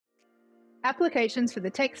Applications for the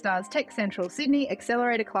Techstars Tech Central Sydney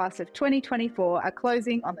Accelerator Class of 2024 are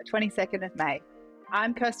closing on the 22nd of May.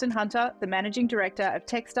 I'm Kirsten Hunter, the Managing Director of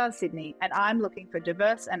Techstars Sydney, and I'm looking for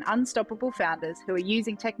diverse and unstoppable founders who are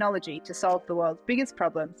using technology to solve the world's biggest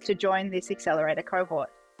problems to join this accelerator cohort.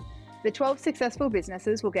 The 12 successful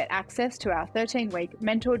businesses will get access to our 13-week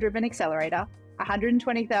mentor-driven accelerator,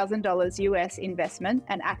 $120,000 US investment,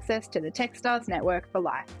 and access to the Techstars network for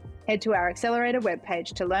life. Head to our accelerator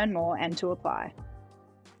webpage to learn more and to apply.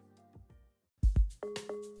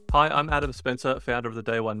 Hi, I'm Adam Spencer, founder of the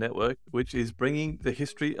Day One Network, which is bringing the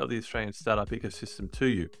history of the Australian startup ecosystem to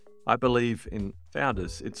you. I believe in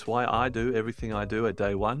founders. It's why I do everything I do at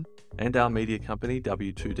Day One and our media company,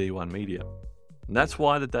 W2D1 Media. And that's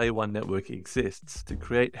why the Day One Network exists, to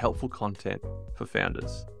create helpful content for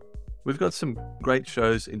founders. We've got some great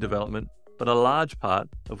shows in development, but a large part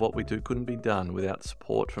of what we do couldn't be done without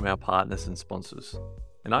support from our partners and sponsors.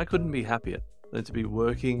 And I couldn't be happier than to be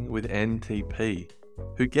working with NTP,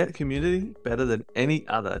 who get community better than any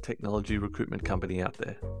other technology recruitment company out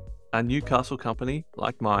there. A Newcastle company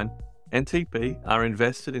like mine, NTP are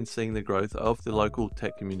invested in seeing the growth of the local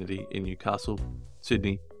tech community in Newcastle,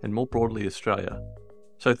 Sydney, and more broadly Australia.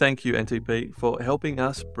 So thank you, NTP, for helping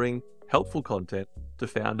us bring helpful content to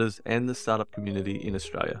founders and the startup community in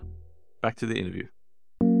Australia. Back to the interview.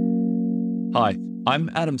 Hi,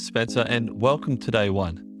 I'm Adam Spencer, and welcome to Day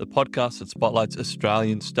One, the podcast that spotlights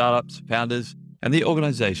Australian startups, founders, and the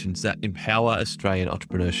organisations that empower Australian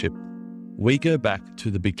entrepreneurship. We go back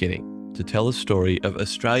to the beginning to tell the story of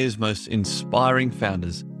Australia's most inspiring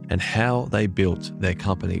founders and how they built their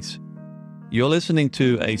companies. You're listening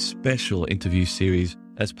to a special interview series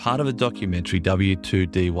as part of a documentary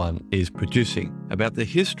W2D1 is producing about the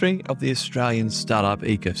history of the Australian startup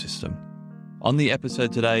ecosystem. On the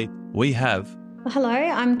episode today, we have... Hello,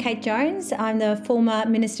 I'm Kate Jones. I'm the former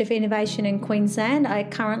Minister for Innovation in Queensland. I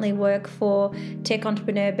currently work for tech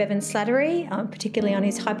entrepreneur Bevan Slattery, particularly on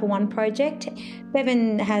his Hyper One project.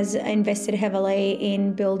 Bevan has invested heavily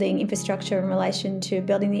in building infrastructure in relation to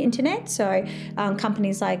building the internet. So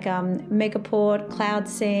companies like Megaport,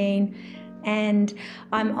 CloudScene, and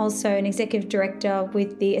I'm also an executive director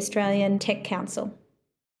with the Australian Tech Council.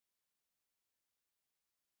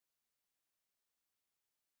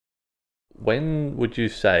 When would you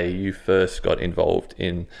say you first got involved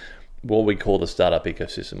in what we call the startup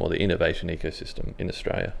ecosystem or the innovation ecosystem in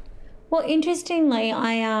Australia? Well, interestingly,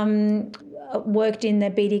 I worked in the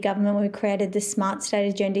BD government when we created the Smart State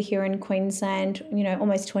Agenda here in Queensland,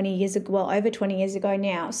 almost 20 years ago, well, over 20 years ago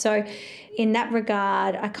now. So in that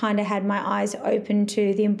regard, I kind of had my eyes open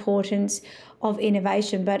to the importance of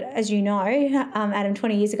innovation. But as you know, Adam,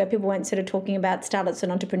 20 years ago, people weren't sort of talking about startups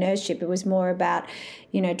and entrepreneurship. It was more about,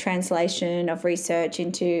 translation of research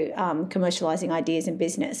into commercialising ideas in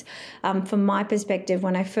business. From my perspective,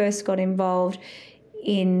 when I first got involved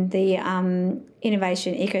in the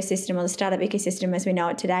innovation ecosystem, or the startup ecosystem as we know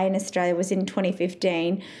it today in Australia, was in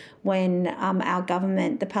 2015 when our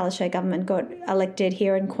government, the Palaszczuk government, got elected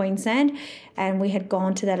here in Queensland, and we had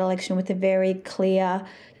gone to that election with a very clear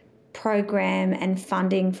program and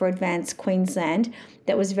funding for Advanced Queensland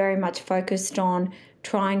that was very much focused on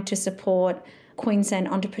trying to support Queensland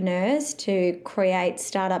entrepreneurs to create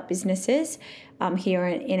startup businesses here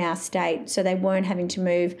in our state, so they weren't having to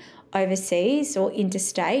move overseas or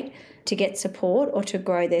interstate to get support or to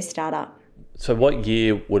grow their startup. So what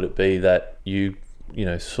year would it be that you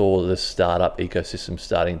saw the startup ecosystem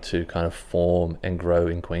starting to kind of form and grow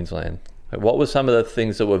in Queensland? What were some of the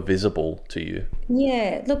things that were visible to you?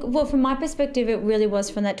 Yeah, look, well, from my perspective, it really was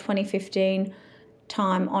from that 2015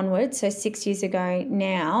 time onwards, so 6 years ago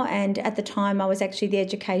now. And at the time, I was actually the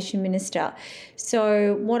Education Minister.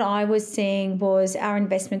 So what I was seeing was our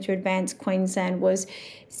investment through Advanced Queensland was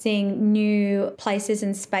seeing new places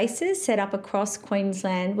and spaces set up across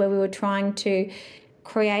Queensland where we were trying to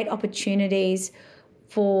create opportunities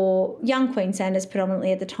for young Queenslanders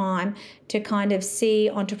predominantly at the time to kind of see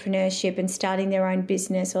entrepreneurship and starting their own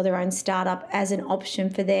business or their own startup as an option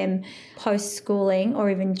for them post-schooling or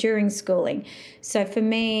even during schooling. So for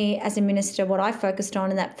me as a minister, what I focused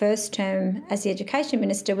on in that first term as the Education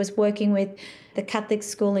Minister was working with the Catholic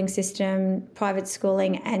schooling system, private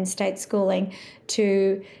schooling and state schooling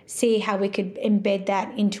to see how we could embed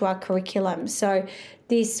that into our curriculum. So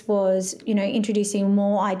this was, introducing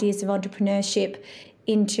more ideas of entrepreneurship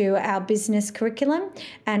into our business curriculum,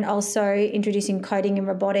 and also introducing coding and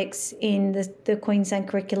robotics in the Queensland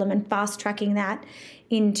curriculum and fast tracking that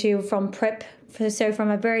from prep, from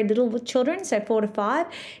a very little children, so 4 to 5,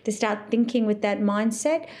 to start thinking with that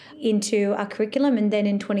mindset into our curriculum. And then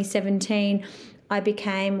in 2017,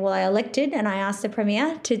 I elected and I asked the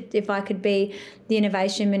Premier if I could be the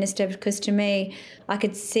Innovation Minister, because to me, I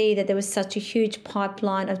could see that there was such a huge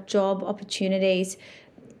pipeline of job opportunities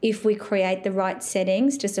if we create the right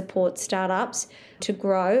settings to support startups to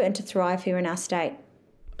grow and to thrive here in our state.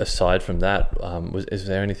 Aside from that, is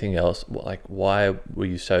there anything else? Like, why were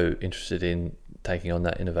you so interested in taking on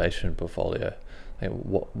that innovation portfolio? Like,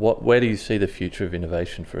 where do you see the future of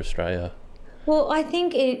innovation for Australia? Well, I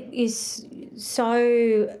think it is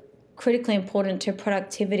so critically important to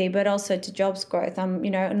productivity, but also to jobs growth.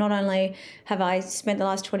 Not only have I spent the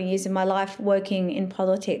last 20 years of my life working in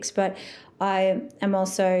politics, but I am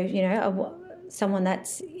also, someone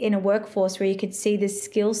that's in a workforce where you could see the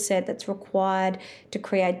skill set that's required to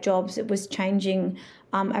create jobs. It was changing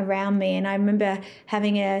around me. And I remember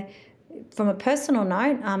having from a personal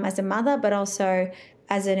note, as a mother, but also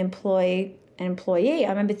as an employee, I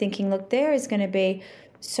remember thinking, look, there is going to be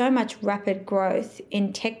so much rapid growth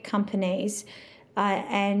in tech companies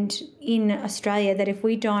and in Australia that if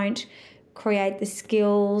we don't create the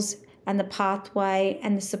skills and the pathway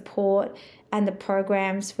and the support and the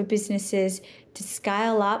programs for businesses to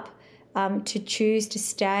scale up, to choose to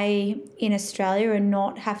stay in Australia and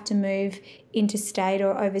not have to move interstate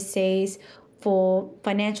or overseas for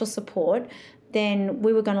financial support, then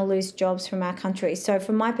we were going to lose jobs from our country. So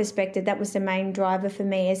from my perspective, that was the main driver for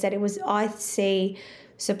me, is that I see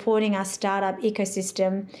supporting our startup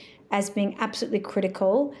ecosystem as being absolutely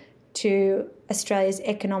critical to Australia's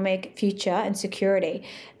economic future and security.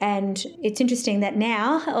 And it's interesting that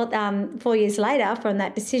now, 4 years later from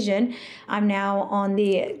that decision, I'm now on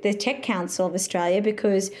the Tech Council of Australia,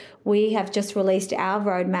 because we have just released our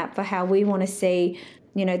roadmap for how we want to see,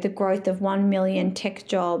 the growth of 1 million tech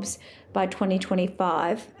jobs by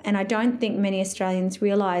 2025. And I don't think many Australians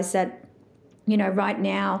realise that, right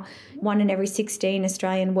now, 1 in every 16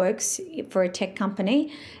 Australian works for a tech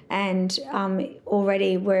company, and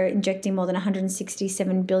already we're injecting more than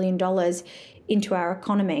 $167 billion into our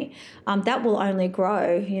economy. That will only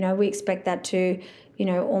grow. We expect that to,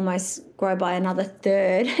 almost grow by another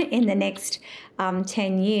third in the next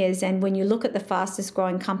 10 years. And when you look at the fastest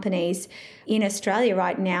growing companies in Australia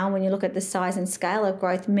right now, when you look at the size and scale of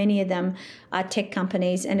growth, many of them are tech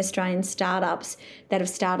companies and Australian startups that have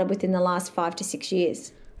started within the last 5 to 6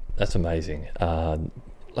 years. That's amazing.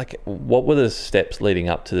 What were the steps leading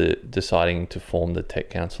up to deciding to form the Tech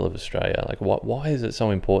Council of Australia? Why is it so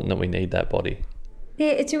important that we need that body? Yeah,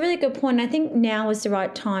 it's a really good point. I think now is the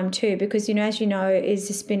right time too, because, as you know, is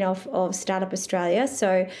a spin-off of Startup Australia.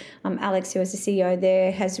 So Alex, who is the CEO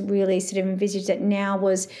there, has really sort of envisaged that now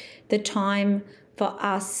was the time for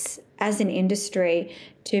us as an industry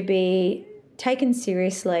to be taken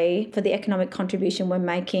seriously for the economic contribution we're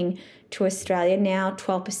making to Australia, now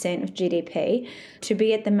 12% of GDP, to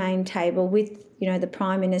be at the main table with, the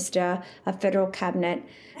Prime Minister, a federal cabinet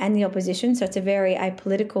and the opposition. So it's a very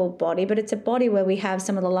apolitical body, but it's a body where we have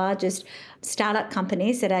some of the largest startup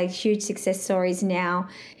companies that are huge success stories now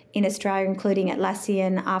in Australia, including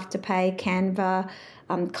Atlassian, Afterpay, Canva,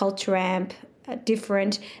 CultureAmp,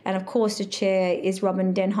 Different. And of course, the chair is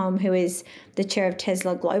Robin Denholm, who is the chair of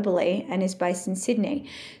Tesla globally and is based in Sydney.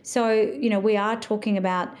 So, we are talking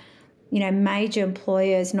about, major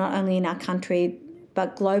employers, not only in our country,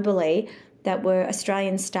 but globally, that were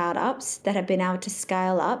Australian startups that have been able to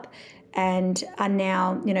scale up and are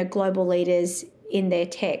now, global leaders in their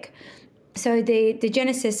tech. So the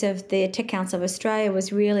genesis of the Tech Council of Australia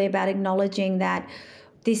was really about acknowledging that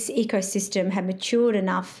this ecosystem had matured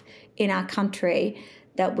enough in our country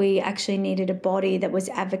that we actually needed a body that was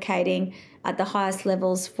advocating at the highest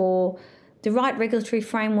levels for the right regulatory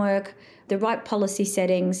framework, the right policy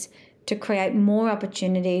settings to create more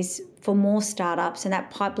opportunities for more startups and that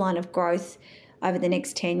pipeline of growth over the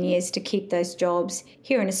next 10 years to keep those jobs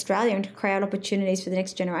here in Australia and to create opportunities for the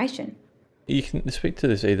next generation. You can speak to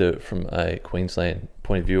this either from a Queensland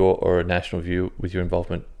point of view or a national view with your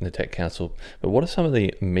involvement in the Tech Council, but what are some of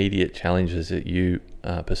the immediate challenges that you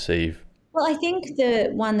perceive? Well, I think the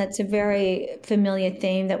one that's a very familiar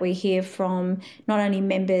theme that we hear from not only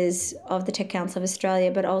members of the Tech Council of Australia,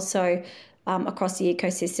 but also across the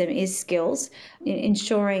ecosystem is skills,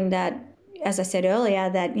 ensuring that, as I said earlier,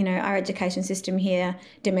 that our education system here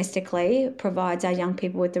domestically provides our young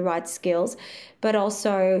people with the right skills. But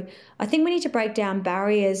also, I think we need to break down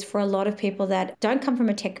barriers for a lot of people that don't come from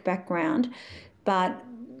a tech background, but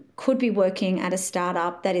could be working at a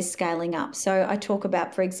startup that is scaling up. So I talk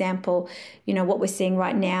about, for example, what we're seeing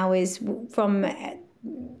right now is from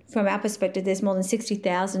our perspective, there's more than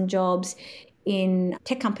 60,000 jobs in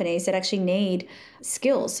tech companies that actually need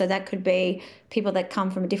skills. So that could be people that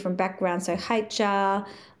come from a different background, so HR,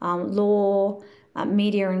 law,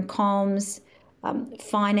 media and comms,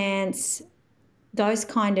 finance, those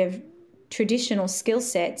kind of traditional skill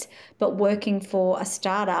sets, but working for a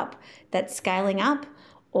startup that's scaling up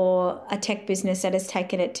or a tech business that has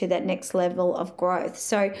taken it to that next level of growth.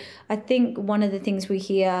 So I think one of the things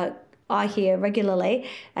I hear regularly,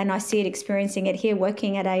 and I see it, experiencing it here,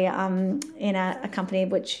 working at in a company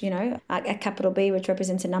which, at Capital B, which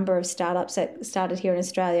represents a number of startups that started here in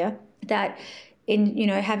Australia, that in,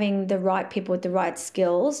 having the right people with the right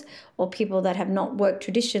skills, or people that have not worked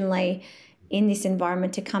traditionally in this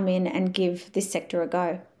environment, to come in and give this sector a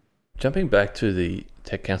go. Jumping back to the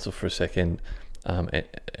Tech Council for a second,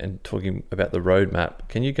 and talking about the roadmap,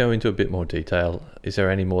 can you go into a bit more detail? Is there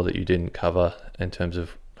any more that you didn't cover in terms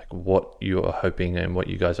of what you are hoping and what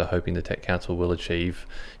you guys are hoping the Tech Council will achieve,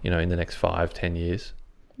 in the next 5-10 years?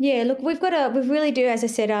 Yeah, look, we really do, as I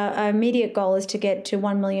said, our immediate goal is to get to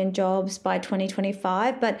 1 million jobs by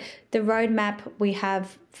 2025, but the roadmap we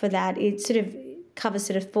have for that, it sort of covers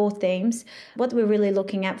sort of 4 themes. What we're really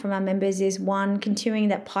looking at from our members is, 1, continuing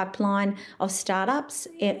that pipeline of startups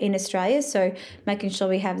in Australia, so making sure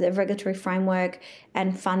we have the regulatory framework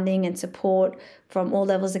and funding and support from all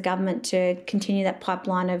levels of government to continue that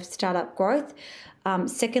pipeline of startup growth.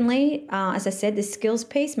 Secondly, as I said, the skills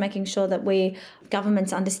piece, making sure that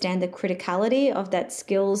governments understand the criticality of that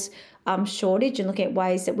skills shortage, and looking at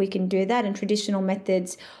ways that we can do that. And traditional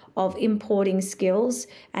methods of importing skills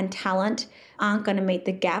and talent aren't going to meet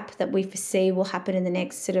the gap that we foresee will happen in the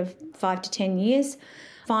next sort of 5 to 10 years.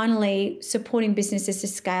 Finally, supporting businesses to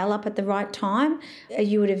scale up at the right time.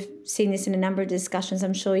 You would have seen this in a number of discussions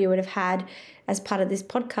I'm sure you would have had as part of this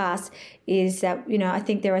podcast, is that, I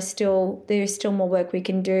think there is still more work we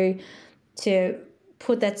can do to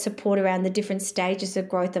put that support around the different stages of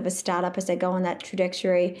growth of a startup as they go on that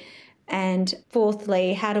trajectory. And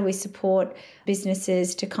fourthly, how do we support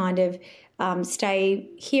businesses to kind of stay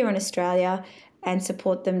here in Australia and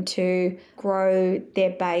support them to grow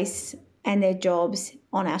their base and their jobs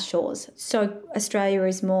on our shores, so Australia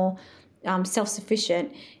is more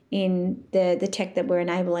self-sufficient in the tech that we're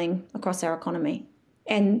enabling across our economy.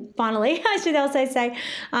 And finally, I should also say,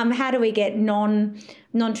 how do we get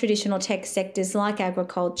non-traditional tech sectors like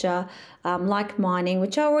agriculture, like mining,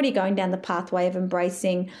 which are already going down the pathway of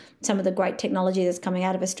embracing some of the great technology that's coming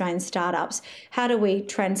out of Australian startups, how do we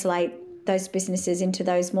translate those businesses into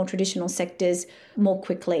those more traditional sectors more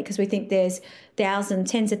quickly? Because we think there's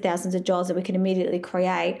tens of thousands of jobs that we can immediately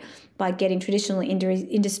create by getting traditional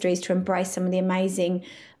industries to embrace some of the amazing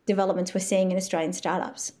developments we're seeing in Australian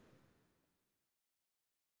startups.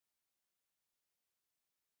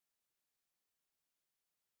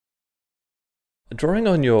 Drawing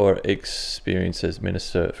on your experience as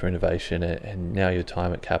Minister for Innovation and now your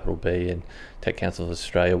time at Capital B and Tech Council of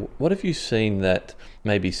Australia, what have you seen that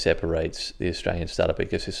maybe separates the Australian startup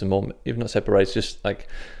ecosystem, or if not separates, just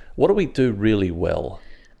what do we do really well?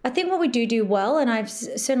 I think what we do well, and I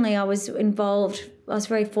was involved, I was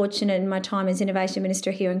very fortunate in my time as Innovation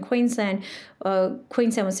Minister here in Queensland.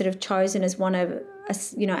 Queensland was sort of chosen as one of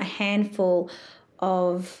a handful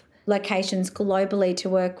of locations globally to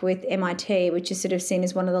work with MIT, which is sort of seen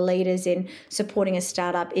as one of the leaders in supporting a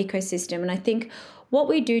startup ecosystem. And I think what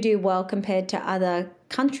we do well compared to other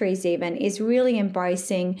countries even is really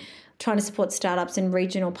embracing trying to support startups in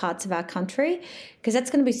regional parts of our country, because that's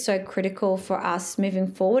going to be so critical for us moving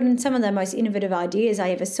forward. And some of the most innovative ideas I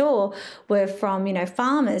ever saw were from,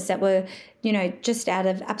 farmers that were, just out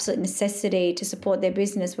of absolute necessity to support their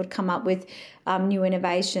business would come up with new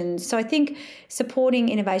innovations. So I think supporting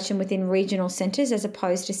innovation within regional centres as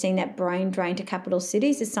opposed to seeing that brain drain to capital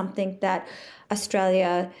cities is something that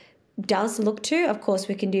Australia does look to. Of course,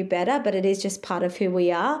 we can do better, but it is just part of who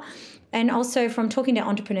we are. And also from talking to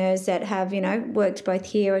entrepreneurs that have, worked both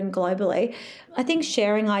here and globally, I think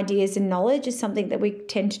sharing ideas and knowledge is something that we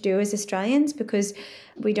tend to do as Australians, because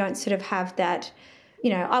we don't sort of have that,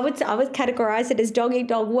 I would categorise it as dog eat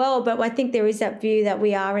dog world, but I think there is that view that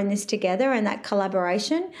we are in this together, and that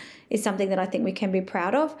collaboration is something that I think we can be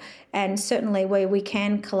proud of. And certainly where we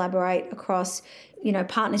can collaborate across,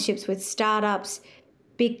 partnerships with startups,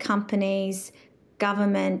 big companies,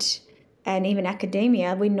 government, and even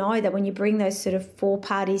academia, we know that when you bring those sort of 4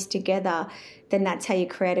 parties together, then that's how you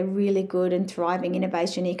create a really good and thriving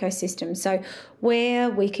innovation ecosystem. So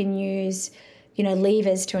where we can use,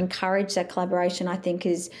 levers to encourage that collaboration, I think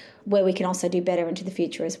is where we can also do better into the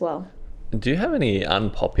future as well. Do you have any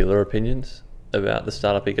unpopular opinions about the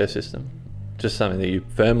startup ecosystem? Just something that you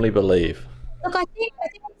firmly believe? Look, I think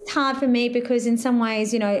it's hard for me because in some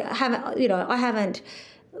ways,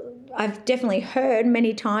 I've definitely heard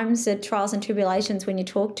many times the trials and tribulations when you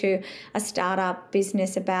talk to a startup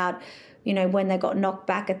business about when they got knocked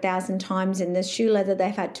back 1,000 times in the shoe leather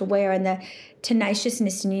they've had to wear, and the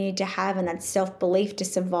tenaciousness you need to have and that self-belief to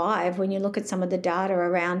survive. When you look at some of the data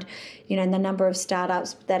around, the number of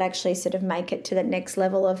startups that actually sort of make it to the next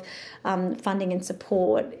level of funding and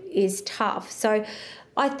support is tough. So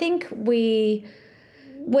I think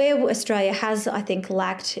where Australia has, I think,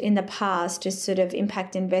 lacked in the past is sort of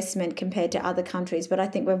impact investment compared to other countries, but I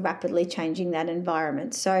think we're rapidly changing that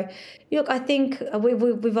environment. So, look, I think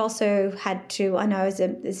we've also had to, I know as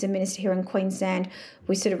a minister here in Queensland,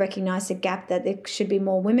 we sort of recognise the gap that there should be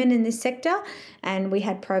more women in this sector, and we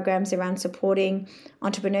had programs around supporting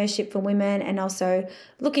entrepreneurship for women and also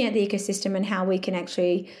looking at the ecosystem and how we can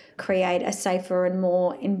actually create a safer and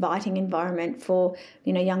more inviting environment for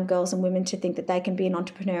young girls and women to think that they can be an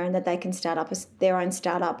entrepreneur and that they can start up their own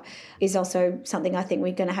startup is also something I think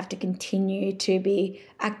we're going to have to continue to be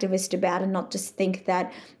activist about and not just think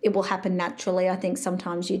that it will happen naturally. I think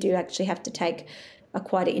sometimes you do actually have to take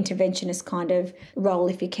quite an interventionist kind of role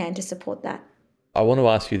if you can to support that. I want to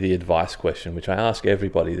ask you the advice question, which I ask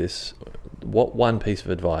everybody this. What one piece of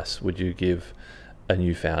advice would you give a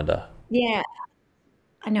new founder? Yeah,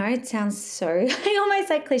 I know it sounds so almost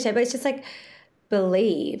like cliche, but it's just like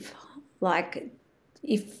believe.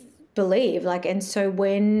 And so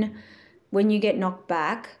when you get knocked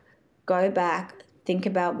back, go back, think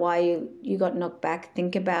about why you got knocked back,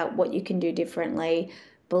 think about what you can do differently,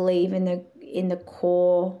 believe in the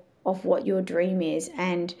core of what your dream is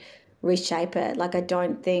and reshape it. I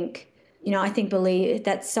don't think, I think believe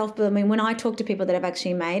that when I talk to people that have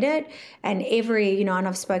actually made it, and and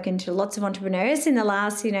I've spoken to lots of entrepreneurs in the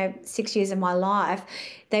last, 6 years of my life,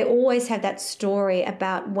 they always have that story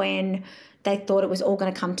about when they thought it was all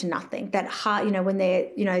going to come to nothing. That heart, when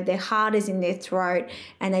their heart is in their throat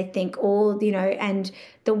and they think and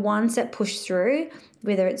the ones that push through,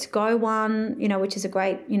 whether it's GoOne, which is a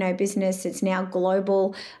great, business, it's now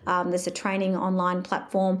global. There's a training online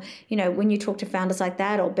platform. When you talk to founders like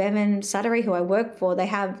that, or Bevan Suttery, who I work for, they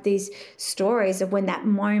have these stories of when that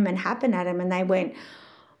moment happened at them and they went,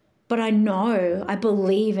 but I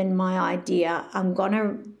believe in my idea. I'm going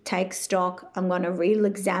to take stock. I'm going to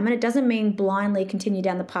re-examine. It doesn't mean blindly continue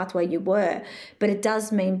down the pathway you were, but it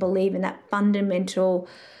does mean believe in that fundamental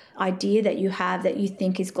idea that you have that you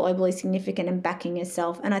think is globally significant and backing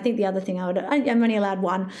yourself. And I think the other thing I'm only allowed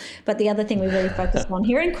one, but the other thing we really focused on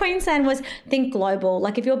here in Queensland was think global.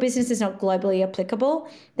 If your business is not globally applicable,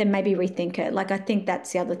 then maybe rethink it. I think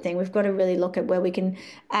that's the other thing. We've got to really look at where we can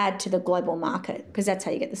add to the global market, because that's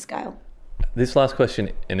how you get the scale. This last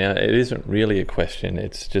question, and it isn't really a question,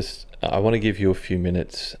 it's just I want to give you a few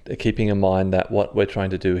minutes, keeping in mind that what we're trying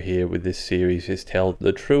to do here with this series is tell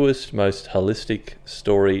the truest, most holistic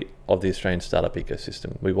story of the Australian startup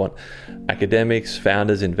ecosystem. We want academics,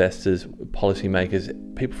 founders, investors,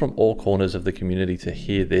 policymakers, people from all corners of the community to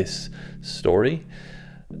hear this story.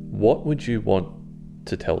 What would you want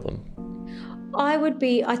to tell them?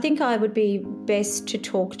 I think I would be best to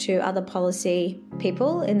talk to other policy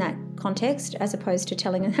people in that context, as opposed to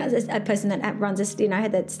telling a person that runs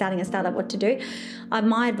that's starting a startup what to do.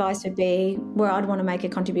 My advice would be, where I'd want to make a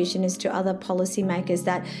contribution is to other policymakers,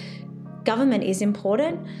 that government is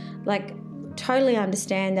important. Totally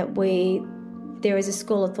understand that there is a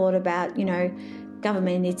school of thought about,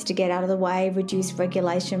 government needs to get out of the way, reduce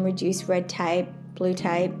regulation, reduce red tape, blue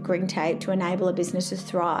tape, green tape, to enable a business to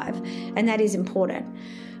thrive. And that is important.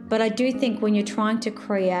 But I do think when you're trying to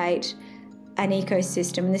create an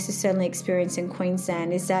ecosystem, and this is certainly experienced in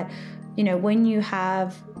Queensland, is that, when you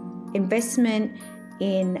have investment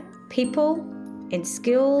in people, in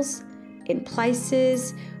skills, in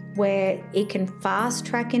places where it can fast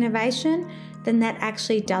track innovation, then that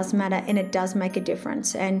actually does matter and it does make a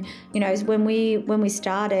difference. And, when we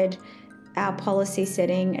started our policy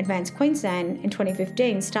setting, Advanced Queensland, in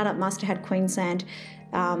 2015, Startup Master had Queensland,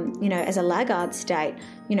 as a laggard state.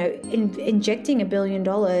 Injecting $1 billion,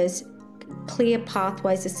 clear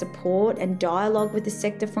pathways of support and dialogue with the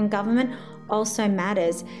sector from government also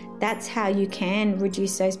matters. That's how you can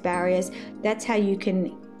reduce those barriers. That's how you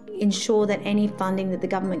can ensure that any funding that the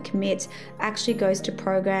government commits actually goes to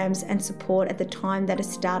programs and support at the time that a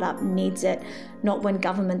startup needs it, not when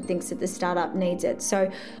government thinks that the startup needs it.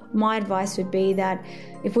 So my advice would be that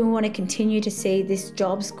if we want to continue to see this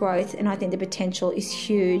jobs growth, and I think the potential is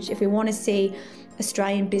huge, if we want to see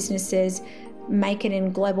Australian businesses make it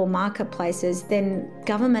in global marketplaces, then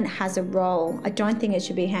government has a role. I don't think it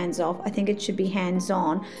should be hands-off. I think it should be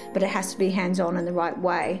hands-on, but it has to be hands-on in the right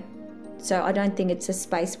way. So I don't think it's a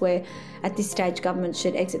space where at this stage government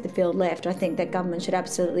should exit the field left. I think that government should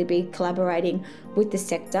absolutely be collaborating with the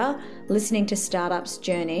sector, listening to startups'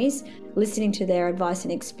 journeys, listening to their advice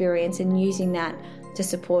and experience, and using that to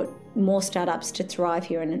support more startups to thrive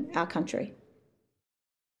here in our country.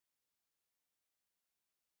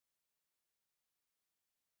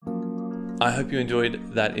 I hope you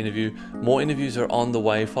enjoyed that interview. More interviews are on the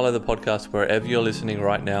way. Follow the podcast wherever you're listening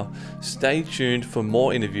right now. Stay tuned for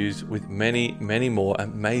more interviews with many, many more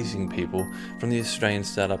amazing people from the Australian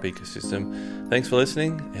startup ecosystem. Thanks for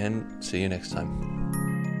listening, and see you next time.